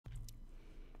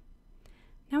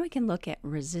Now we can look at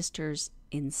resistors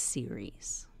in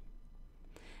series.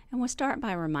 And we'll start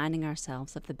by reminding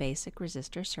ourselves of the basic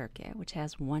resistor circuit, which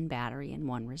has one battery and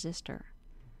one resistor.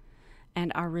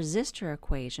 And our resistor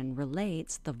equation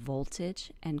relates the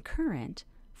voltage and current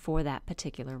for that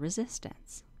particular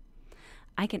resistance.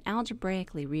 I can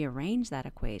algebraically rearrange that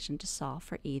equation to solve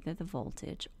for either the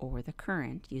voltage or the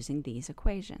current using these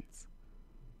equations.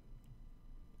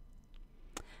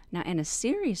 Now, in a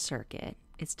series circuit,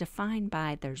 it's defined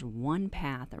by there's one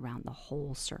path around the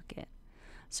whole circuit.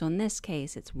 So in this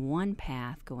case, it's one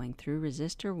path going through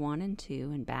resistor 1 and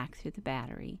 2 and back through the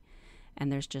battery,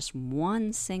 and there's just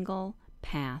one single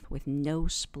path with no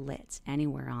splits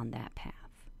anywhere on that path.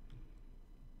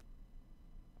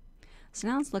 So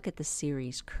now let's look at the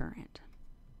series current.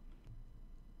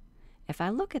 If I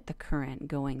look at the current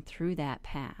going through that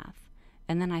path,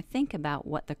 and then I think about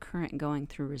what the current going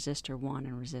through resistor 1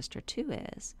 and resistor 2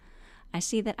 is, I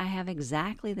see that I have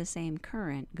exactly the same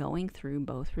current going through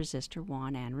both resistor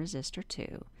 1 and resistor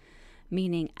 2,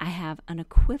 meaning I have an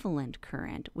equivalent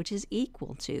current which is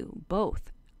equal to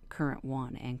both current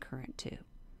 1 and current 2.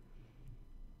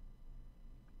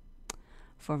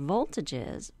 For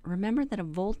voltages, remember that a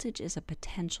voltage is a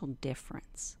potential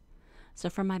difference. So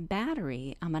for my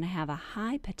battery, I'm going to have a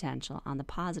high potential on the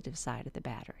positive side of the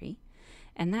battery,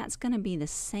 and that's going to be the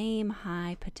same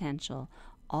high potential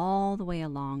all the way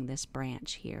along this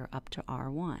branch here up to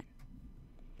R1.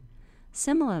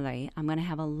 Similarly, I'm going to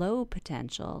have a low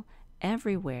potential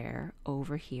everywhere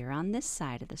over here on this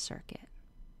side of the circuit.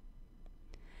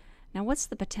 Now, what's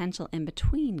the potential in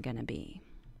between going to be?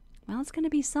 Well, it's going to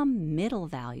be some middle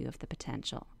value of the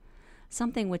potential,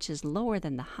 something which is lower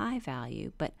than the high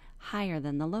value but higher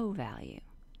than the low value.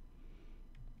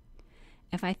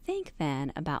 If I think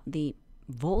then about the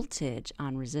voltage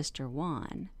on resistor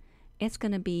 1, it's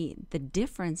going to be the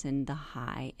difference in the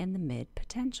high and the mid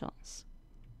potentials.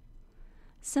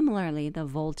 Similarly, the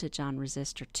voltage on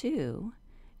resistor 2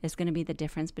 is going to be the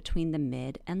difference between the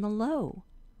mid and the low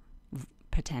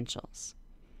potentials,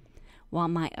 while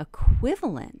my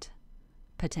equivalent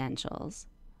potentials,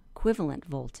 equivalent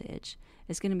voltage,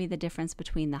 is going to be the difference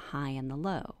between the high and the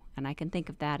low. And I can think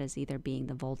of that as either being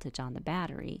the voltage on the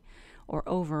battery or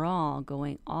overall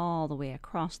going all the way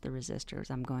across the resistors.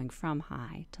 I'm going from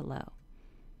high to low.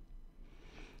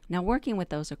 Now, working with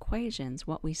those equations,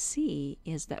 what we see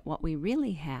is that what we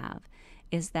really have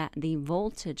is that the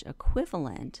voltage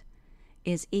equivalent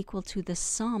is equal to the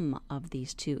sum of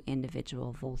these two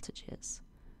individual voltages.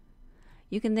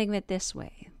 You can think of it this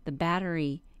way. The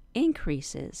battery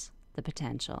increases the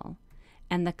potential,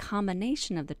 and the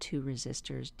combination of the two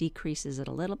resistors decreases it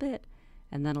a little bit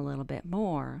and then a little bit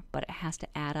more, but it has to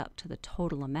add up to the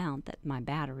total amount that my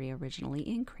battery originally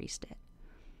increased it.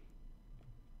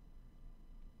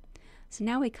 So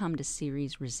now we come to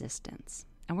series resistance,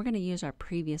 and we're going to use our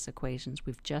previous equations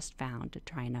we've just found to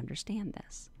try and understand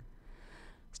this.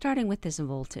 Starting with this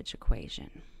voltage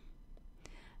equation.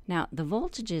 Now, the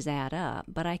voltages add up,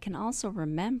 but I can also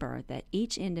remember that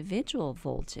each individual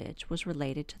voltage was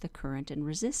related to the current and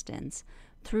resistance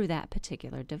through that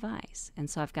particular device. And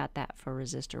so I've got that for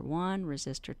resistor 1,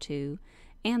 resistor 2,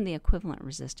 and the equivalent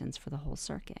resistance for the whole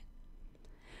circuit.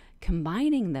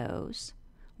 Combining those,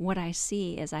 what I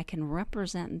see is I can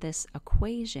represent this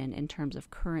equation in terms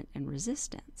of current and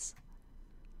resistance.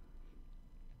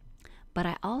 But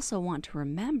I also want to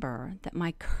remember that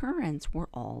my currents were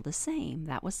all the same.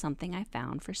 That was something I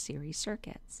found for series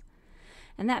circuits.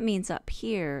 And that means up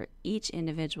here, each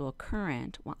individual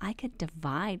current, well, I could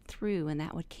divide through and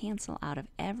that would cancel out of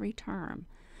every term,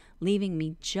 leaving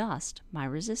me just my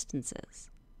resistances.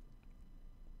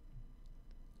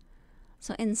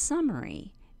 So in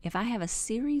summary, if I have a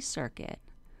series circuit,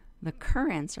 the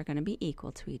currents are going to be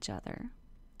equal to each other,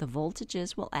 the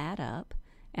voltages will add up,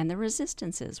 and the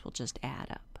resistances will just add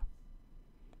up.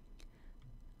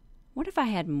 What if I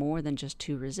had more than just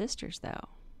two resistors, though?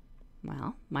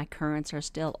 Well, my currents are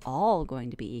still all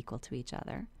going to be equal to each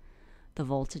other. The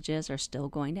voltages are still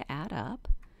going to add up,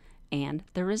 and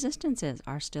the resistances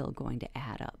are still going to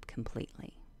add up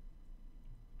completely.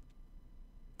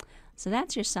 So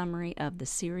that's your summary of the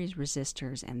series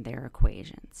resistors and their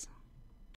equations.